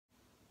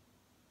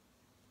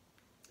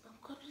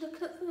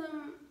Look at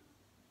them.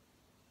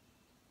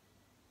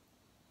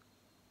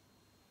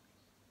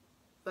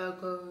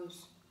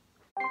 Virgos.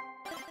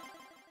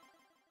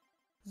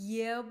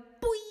 Yeah,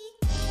 boy.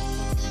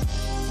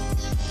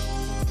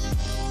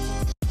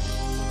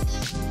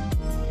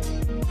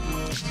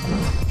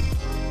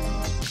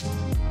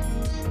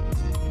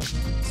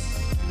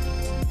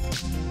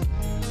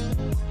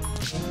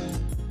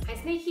 Hi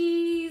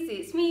Snakies,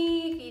 it's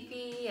me,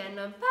 Fifi, and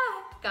I'm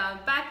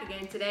back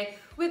again today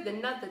with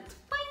another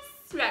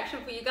Twice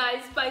reaction for you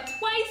guys. By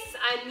Twice,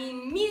 I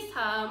mean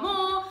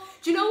MOMO.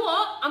 Do you know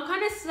what? I'm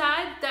kind of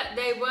sad that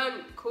they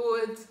weren't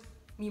called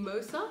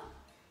Mimosa.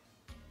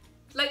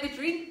 Like the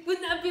drink,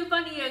 wouldn't that have been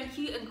funny and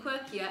cute and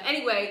quirkier?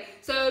 Anyway,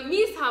 so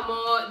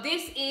MOMO,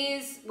 this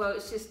is, well,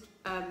 it's just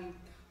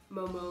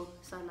Momo,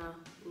 Sana,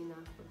 Mina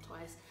from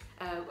Twice.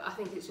 I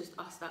think it's just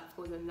us that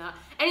call them that.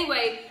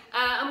 Anyway,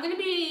 I'm going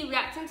to be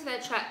reacting to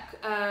their track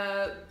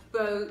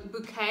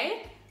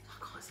Bouquet. I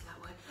can't say that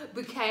word.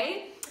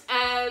 Bouquet.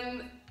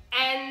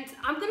 And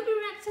I'm going to be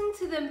reacting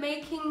to the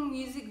making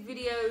music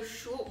video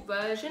short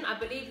version. I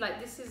believe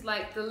like this is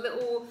like the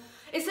little,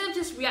 instead of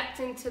just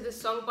reacting to the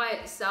song by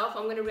itself,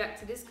 I'm going to react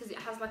to this because it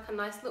has like a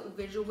nice little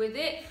visual with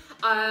it.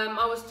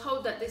 I was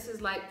told that this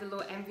is like the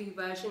little MV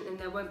version and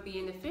there won't be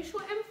an official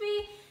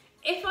MV.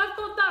 If I've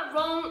got that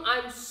wrong,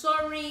 I'm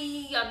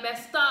sorry, I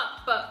messed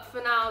up, but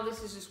for now,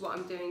 this is just what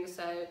I'm doing,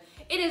 so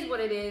it is what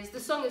it is. The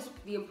song is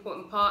the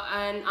important part,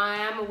 and I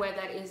am aware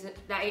that it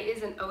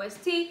is an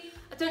OST.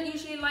 I don't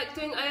usually like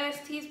doing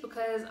OSTs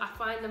because I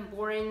find them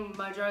boring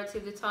majority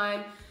of the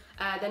time.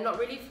 They're not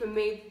really for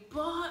me,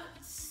 but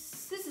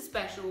this is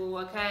special,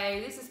 okay?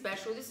 This is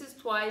special, this is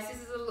Twice,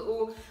 this is a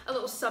little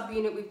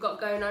subunit we've got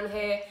going on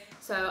here,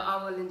 so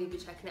I will indeed be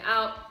checking it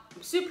out.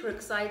 I'm super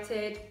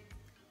excited.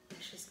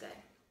 Let's just go.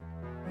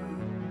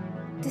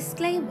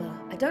 Disclaimer,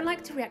 I don't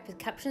like to react with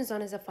captions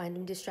on as I find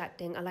them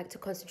distracting. I like to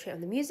concentrate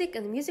on the music,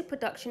 and the music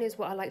production is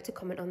what I like to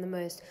comment on the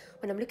most.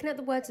 When I'm looking at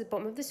the words at the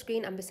bottom of the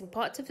screen, I'm missing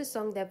parts of the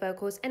song, their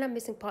vocals, and I'm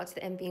missing parts of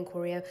the MV and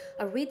choreo.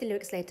 I'll read the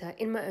lyrics later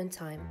in my own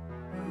time.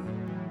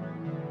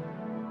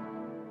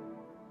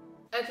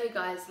 Okay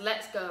guys,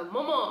 let's go.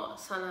 Momo,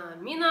 Sana,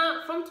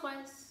 Mina from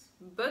Twice,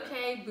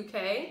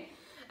 Bouquet,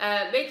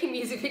 making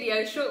music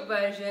video, short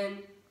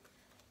version.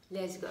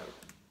 Let's go.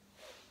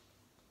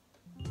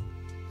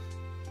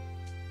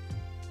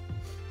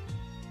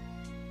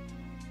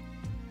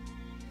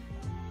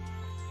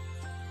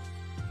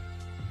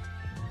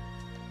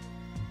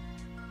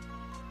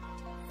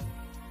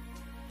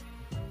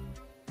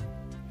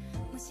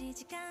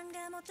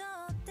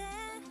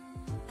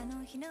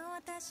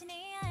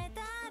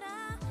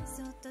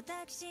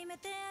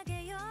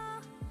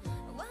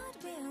 What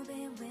will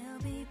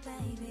be,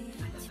 baby.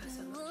 自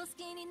分を好き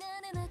にな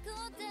れなく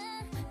て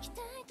期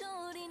待通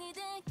りに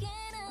でき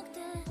なくて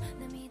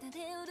涙で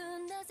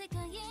潤んだ世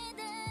界で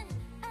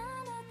あ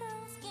なたを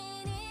好き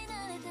にな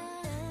れた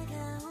笑顔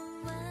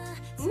は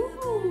少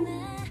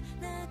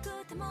なく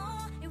ても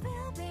It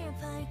will be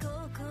fine 心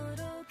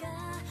が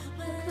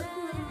笑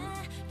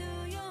え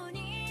るように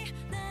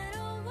なろ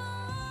う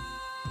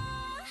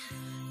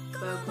こ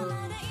のま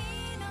までい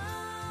いの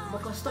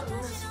私の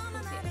ま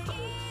までい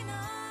いの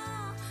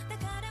だ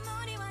から無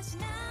理はし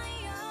ない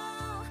よ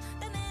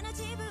ダメな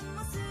自分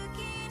も好き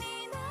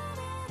になれ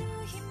る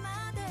日ま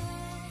で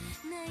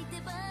泣いて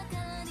ばか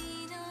り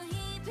の日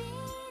々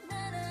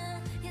なら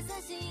優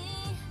しい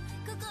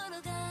心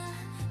が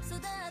育っ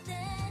て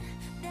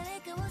誰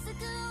かを救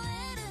え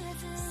るは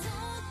ずそ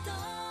っと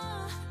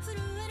震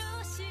える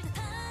舌だ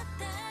っ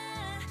て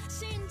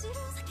信じる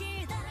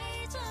先大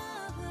丈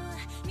夫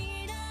未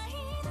来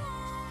で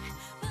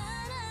笑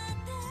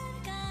ってる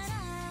から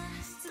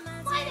つま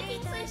ずい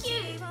た足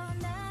を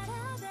並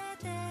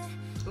べて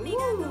みんな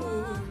も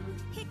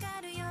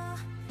光るよ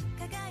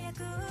輝く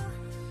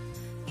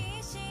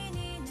石に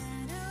な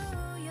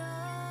るよ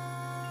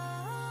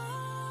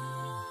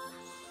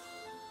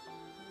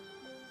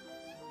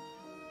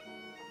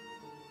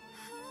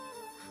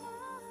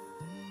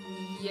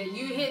Yeah,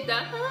 you hit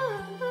that,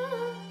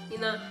 you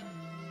know.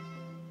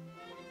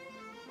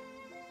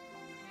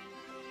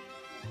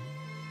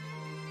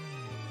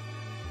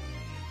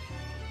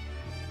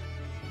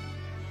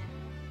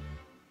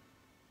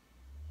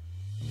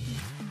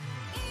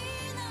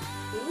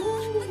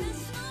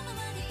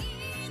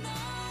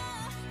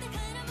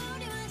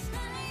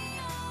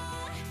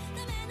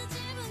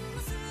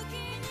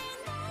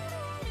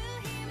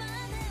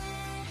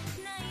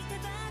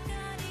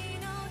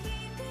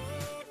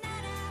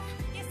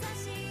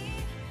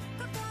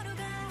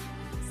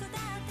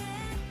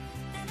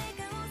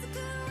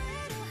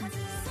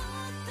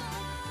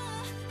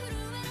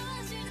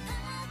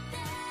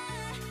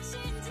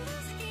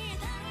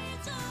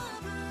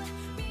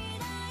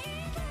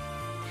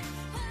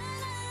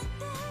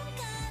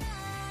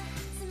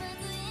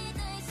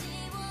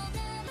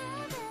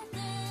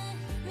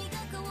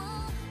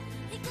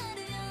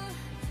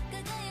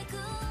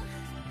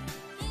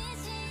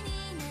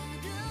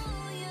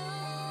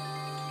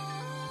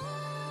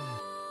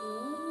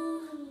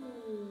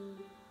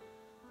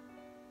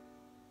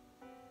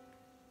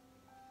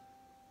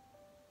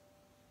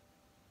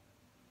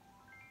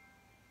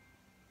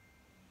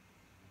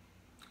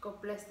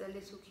 God bless their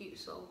little cute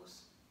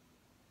souls.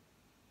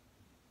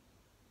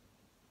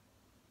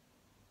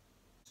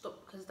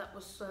 Stop, because that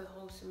was so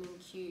wholesome and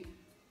cute.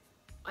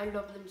 I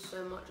love them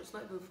so much, it's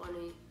not even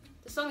funny.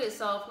 The song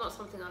itself, not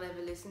something I'll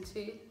ever listen to.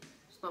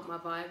 It's not my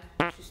vibe,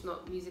 it's just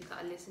not music that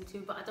I listen to,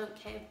 but I don't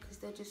care because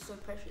they're just so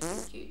precious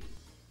and cute.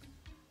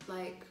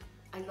 Like,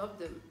 I love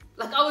them.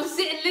 Like, I will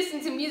sit and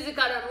listen to music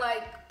I don't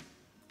like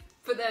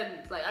for them.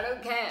 Like, I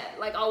don't care.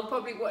 Like, I'll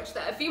probably watch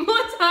that a few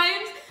more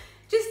times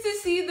just to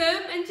see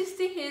them and just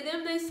to hear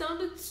them. They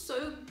sounded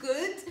so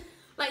good.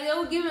 Like, they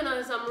were giving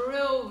us some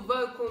real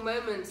vocal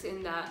moments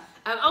in that.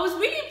 I was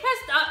really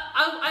impressed.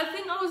 I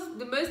think I was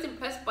the most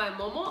impressed by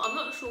MOMO. I'm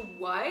not sure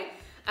why.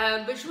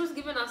 But she was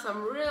giving us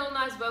some real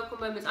nice vocal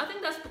moments. I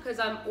think that's because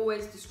I'm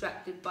always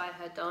distracted by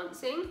her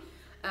dancing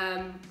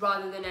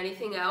rather than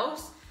anything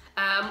else.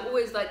 I'm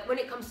always like, when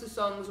it comes to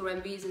songs or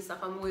MVs and stuff,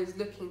 I'm always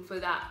looking for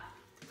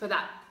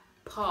that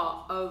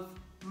part of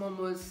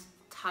Momo's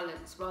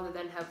talents rather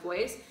than her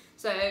voice.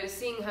 So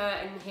seeing her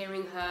and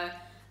hearing her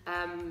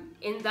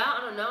in that,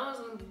 I don't know, I was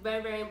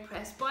very, very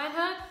impressed by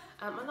her.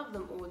 I love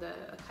them all though,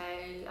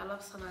 okay? I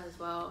love Sana as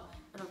well.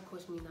 And of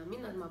course Mina.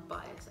 Mina's my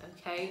bias,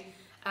 okay?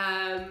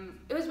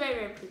 It was very,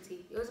 very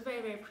pretty. It was a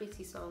very, very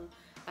pretty song.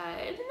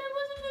 Even though it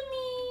wasn't for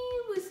me,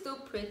 it was still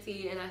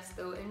pretty and I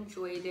still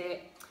enjoyed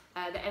it.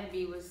 The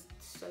MV was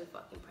so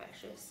fucking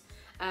precious.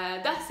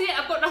 That's it,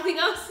 I've got nothing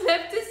else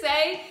left to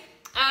say.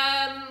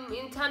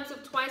 In terms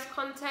of Twice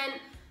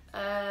content,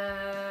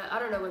 I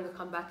don't know when the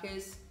comeback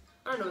is.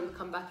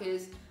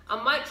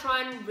 I might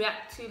try and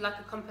react to like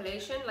a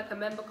compilation, like a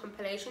member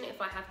compilation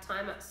if I have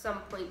time at some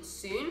point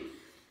soon.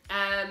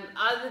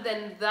 Other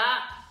than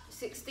that,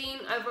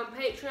 16 over on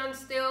Patreon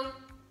still.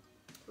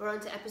 We're on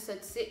to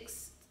episode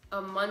 6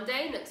 on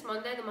Monday, next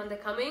Monday, the Monday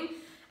coming.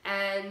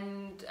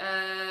 And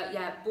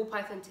yeah, ball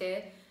python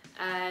tier.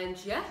 And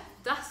yeah,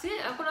 that's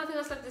it. I've got nothing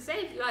else left to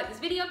say. If you like this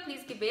video,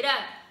 please give it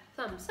a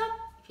thumbs up.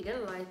 If you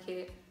didn't like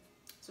it,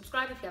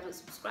 subscribe if you haven't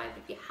subscribed.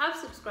 If you have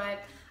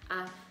subscribed,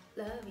 I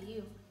love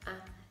you. I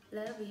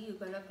love you.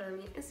 Go and follow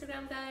me on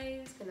Instagram,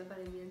 guys. Go and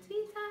follow me on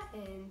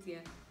Twitter. And yeah,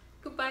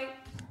 goodbye.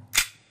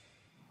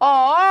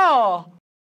 Oh.